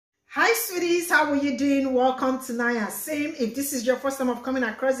Hi sweeties, how are you doing? Welcome to Naya. Same, if this is your first time of coming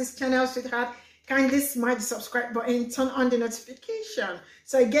across this channel, sweetheart, kindly smash the subscribe button, turn on the notification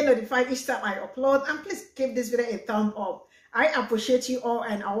so you get notified each time I upload, and please give this video a thumb up. I appreciate you all,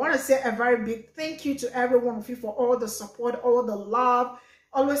 and I want to say a very big thank you to every one of you for all the support, all the love,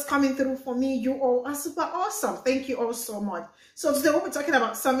 always coming through for me. You all are super awesome. Thank you all so much. So today we'll be talking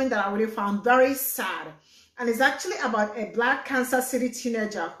about something that I really found very sad. And it's actually about a Black Kansas City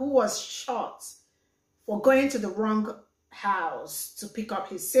teenager who was shot for going to the wrong house to pick up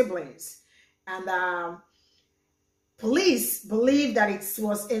his siblings. And police believe that it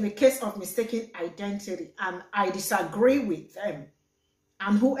was a case of mistaken identity. And I disagree with them.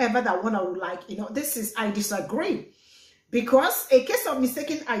 And whoever that want to I disagree. Because a case of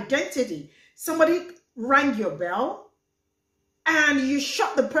mistaken identity, somebody rang your bell and you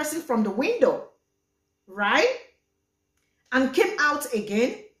shot the person from the window. Right? And came out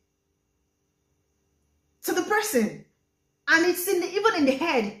again to the person. And it's even in the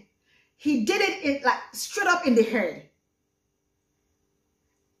head. He did it straight up in the head.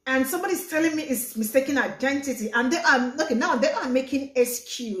 And somebody's telling me it's mistaken identity. And they are making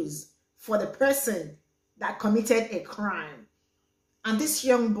excuse for the person that committed a crime. And this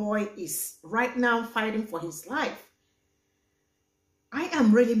young boy is right now fighting for his life. I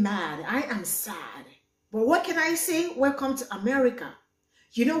am really mad. I am sad. But what can I say? Welcome to America.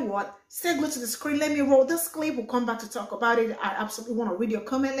 You know what? Stay glued to the screen. Let me roll this clip. We'll come back to talk about it. I absolutely want to read your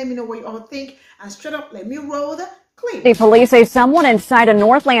comment. Let me know what you all think. And straight up, let me roll the clip. The police say someone inside a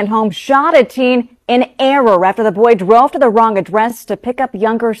Northland home shot a teen in error after the boy drove to the wrong address to pick up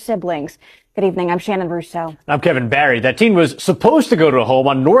younger siblings. Good evening. I'm Shannon Russo. I'm Kevin Barry. That teen was supposed to go to a home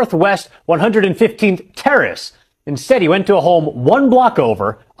on Northwest 115th Terrace. Instead, he went to a home 1 block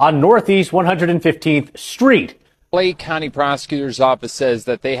over on Northeast 115th Street. Lake County Prosecutor's Office says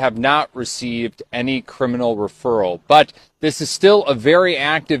that they have not received any criminal referral, but this is still a very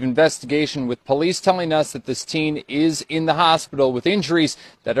active investigation, with police telling us that this teen is in the hospital with injuries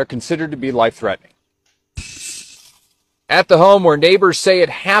that are considered to be life-threatening. At the home where neighbors say it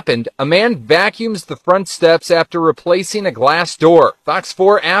happened, a man vacuums the front steps after replacing a glass door. Fox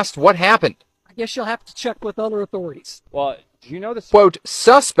 4 asked what happened. I guess you'll have to check with other authorities. Well, do you know this? Quote,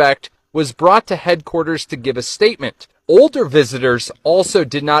 suspect was brought to headquarters to give a statement. Older visitors also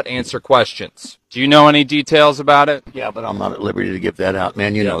did not answer questions. Do you know any details about it? Yeah, but I'm not at liberty to give that out,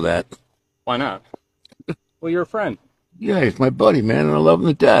 man. You know that. Why not? Well, you're a friend. Yeah, he's my buddy, man, and I love him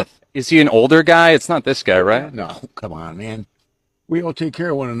to death. Is he an older guy? It's not this guy, right? No, come on, man. We all take care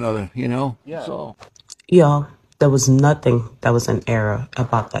of one another, you know? Yeah. So. Y'all, there was nothing that was an error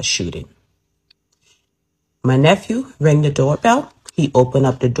about that shooting. My nephew rang the doorbell. He opened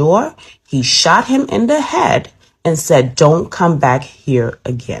up the door. He shot him in the head and said, "Don't come back here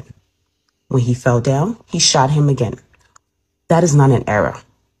again." When he fell down, he shot him again. That is not an error.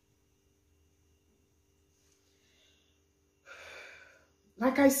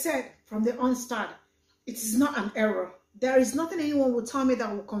 Like I said from the onstart, it is not an error. There is nothing anyone will tell me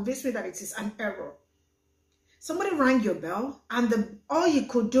that will convince me that it is an error. Somebody rang your bell and all you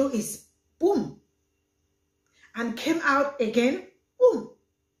could do is boom. And came out again, boom.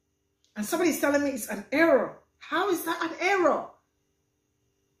 And somebody's telling me it's an error. How is that an error?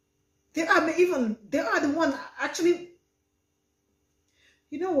 They are the one actually.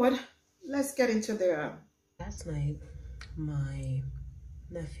 You know what? Let's get into the. Last night, my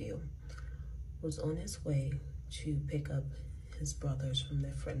nephew was on his way to pick up his brothers from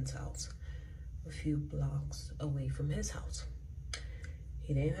their friend's house, a few blocks away from his house.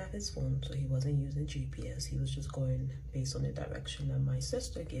 He didn't have his phone, so he wasn't using GPS. He was just going based on the direction that my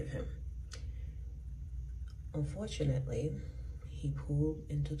sister gave him. Unfortunately, he pulled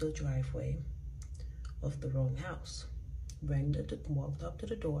into the driveway of the wrong house, walked up to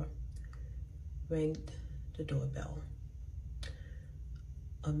the door, rang the doorbell.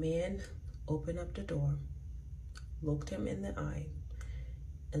 A man opened up the door, looked him in the eye,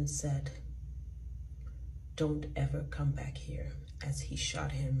 and said, "Don't ever come back here," as he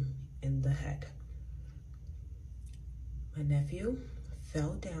shot him in the head. My nephew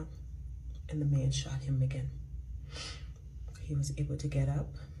fell down and the man shot him again. He was able to get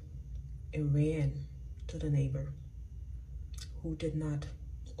up and ran to the neighbor, who did not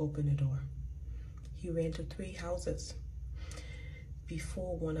open the door. He ran to 3 houses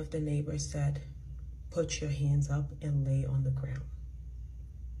before one of the neighbors said, "Put your hands up and lay on the ground."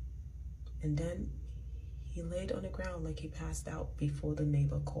 And then he laid on the ground like he passed out before the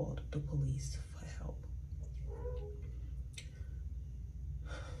neighbor called the police for help.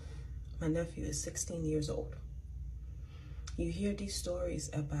 My nephew is 16 years old. You hear these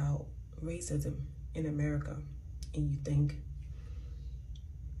stories about racism in America and you think,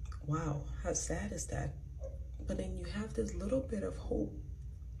 wow, how sad is that? But then you have this little bit of hope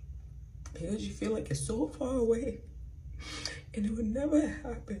because you feel like it's so far away and it would never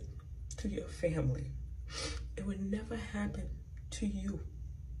happen to your family. It would never happen to you.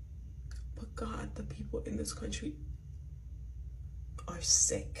 But God, the people in this country are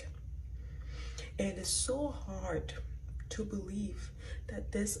sick. And it is so hard to believe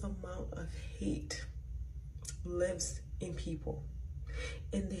that this amount of hate lives in people.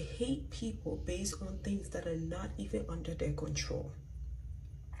 And they hate people based on things that are not even under their control.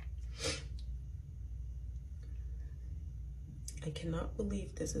 I cannot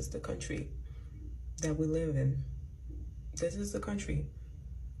believe this is the country that we live in. This is the country.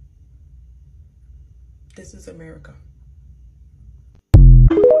 This is America.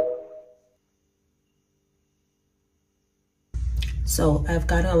 So I've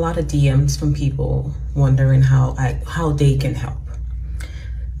gotten a lot of DMs from people wondering how they can help.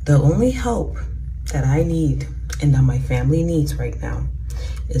 The only help that I need and that my family needs right now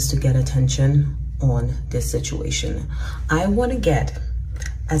is to get attention on this situation. I want to get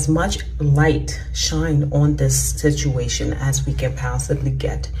as much light shine on this situation as we can possibly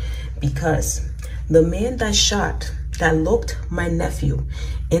get, because the man that looked my nephew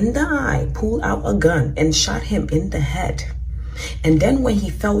in the eye, pulled out a gun and shot him in the head, and then when he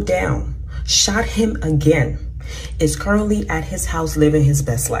fell down, shot him again, is currently at his house living his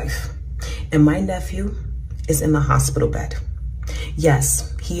best life. And my nephew is in the hospital bed.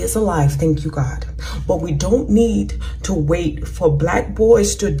 Yes, he is alive, thank you God. But we don't need to wait for black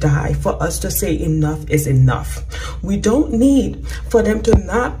boys to die for us to say enough is enough. We don't need for them to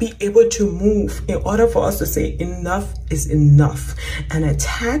not be able to move in order for us to say enough is enough. An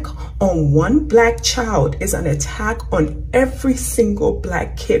attack on one black child is an attack on every single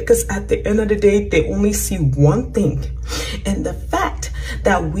black kid, because at the end of the day, they only see one thing. And the fact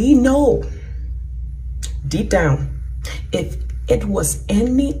that we know deep down, if it was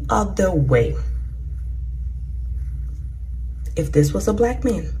any other way, if this was a black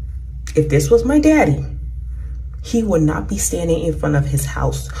man, if this was my daddy, he would not be standing in front of his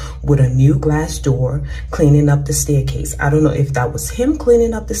house with a new glass door cleaning up the staircase. I don't know if that was him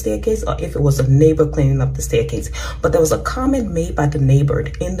cleaning up the staircase or if it was a neighbor cleaning up the staircase. But there was a comment made by the neighbor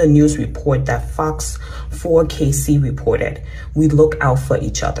in the news report that Fox 4KC reported. We look out for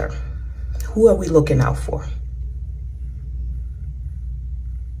each other. Who are we looking out for?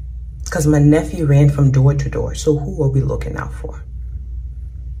 Because my nephew ran from door to door. So who are we looking out for?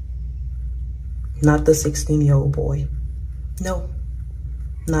 Not the 16-year-old boy. No,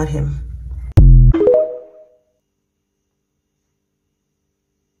 not him.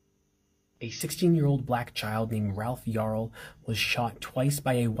 A 16-year-old black child named Ralph Yarl was shot twice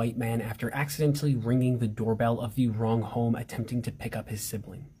by a white man after accidentally ringing the doorbell of the wrong home attempting to pick up his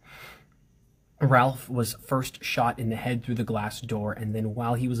sibling. Ralph was first shot in the head through the glass door, and then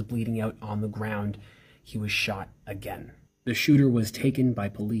while he was bleeding out on the ground, he was shot again. The shooter was taken by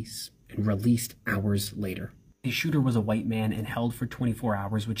police and released hours later. The shooter was a white man and held for 24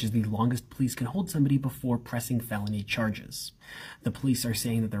 hours, which is the longest police can hold somebody before pressing felony charges. The police are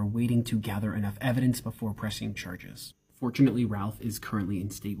saying that they're waiting to gather enough evidence before pressing charges. Fortunately, Ralph is currently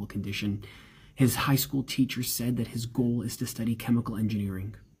in stable condition. His high school teacher said that his goal is to study chemical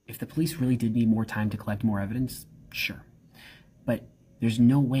engineering. If the police really did need more time to collect more evidence, sure. But there's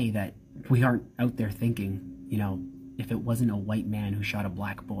no way that we aren't out there thinking, you know, if it wasn't a white man who shot a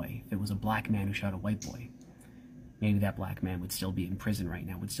black boy, if it was a black man who shot a white boy, maybe that black man would still be in prison right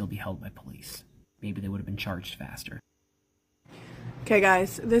now, would still be held by police. Maybe they would have been charged faster. Okay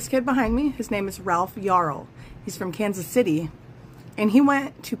guys, this kid behind me, his name is Ralph Yarl. He's from Kansas City, and he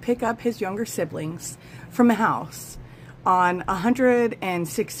went to pick up his younger siblings from a house on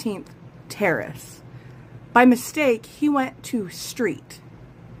 116th Terrace. By mistake, he went to street.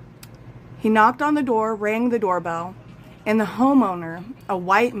 He knocked on the door, rang the doorbell, and the homeowner, a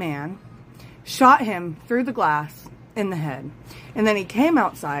white man, shot him through the glass in the head. And then he came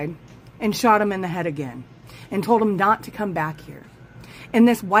outside and shot him in the head again and told him not to come back here. And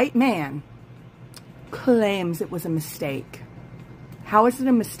this white man claims it was a mistake. How is it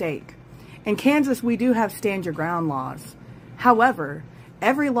a mistake? In Kansas, we do have stand your ground laws. However,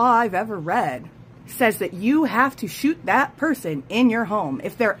 every law I've ever read says that you have to shoot that person in your home.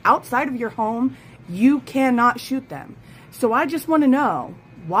 If they're outside of your home, you cannot shoot them. So I just want to know,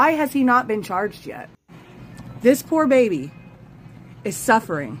 why has he not been charged yet? This poor baby is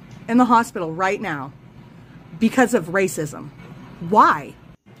suffering in the hospital right now because of racism. Why?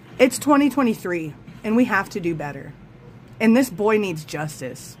 It's 2023 and we have to do better. And this boy needs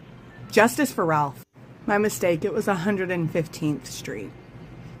justice. Justice for Ralph. My mistake, it was 115th Street.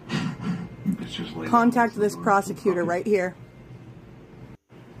 Contact this prosecutor right here.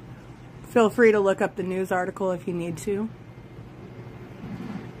 Feel free to look up the news article if you need to.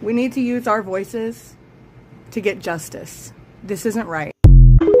 We need to use our voices to get justice. This isn't right.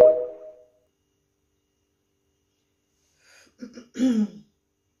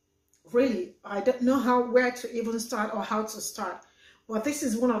 Really, I don't know where to even start or how to start. But this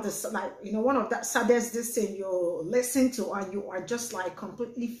is one of the, like, you know, one of that saddest this thing you listen to and you are just like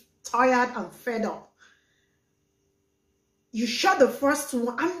completely tired and fed up. You shot the first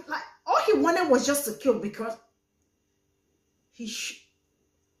one. I'm like, all he wanted was just to kill because okay,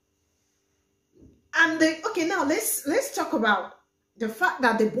 now let's talk about the fact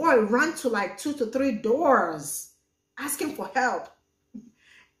that the boy ran to like 2 to 3 doors asking for help.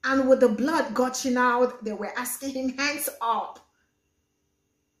 And with the blood gushing out, they were asking him hands up.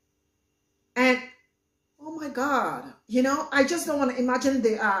 And oh my God, you know, I just don't want to imagine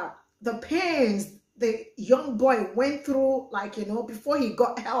the pains the young boy went through, like, you know, before he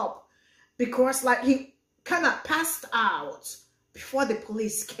got help, because like he kind of passed out before the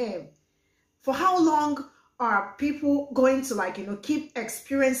police came. For how long are people going to, like, you know, keep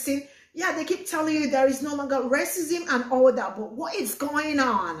experiencing? Yeah, they keep telling you there is no longer racism and all that, but what is going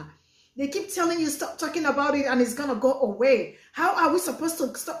on? They keep telling you stop talking about it and it's gonna go away. How are we supposed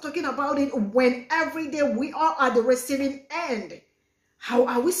to stop talking about it when every day we are at the receiving end? How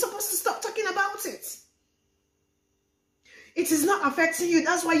are we supposed to stop talking about it? It is not affecting you.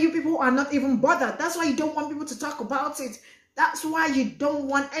 That's why you people are not even bothered. That's why you don't want people to talk about it. That's why you don't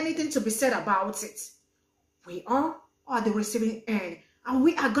want anything to be said about it. We are at the receiving end and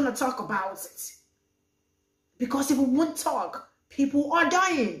we are going to talk about it. Because if we won't talk, people are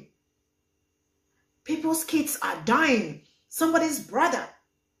dying. People's kids are dying. Somebody's brother,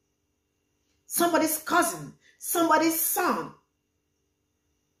 somebody's cousin, somebody's son.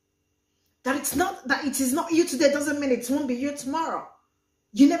 That it is not you today doesn't mean it won't be you tomorrow.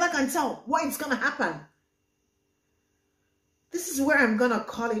 You never can tell what is going to happen. This is where I'm going to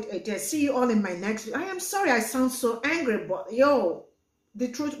call it a day. See you all in my next video. I am sorry I sound so angry, but yo, the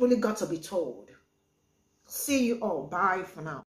truth really got to be told. See you all. Bye for now.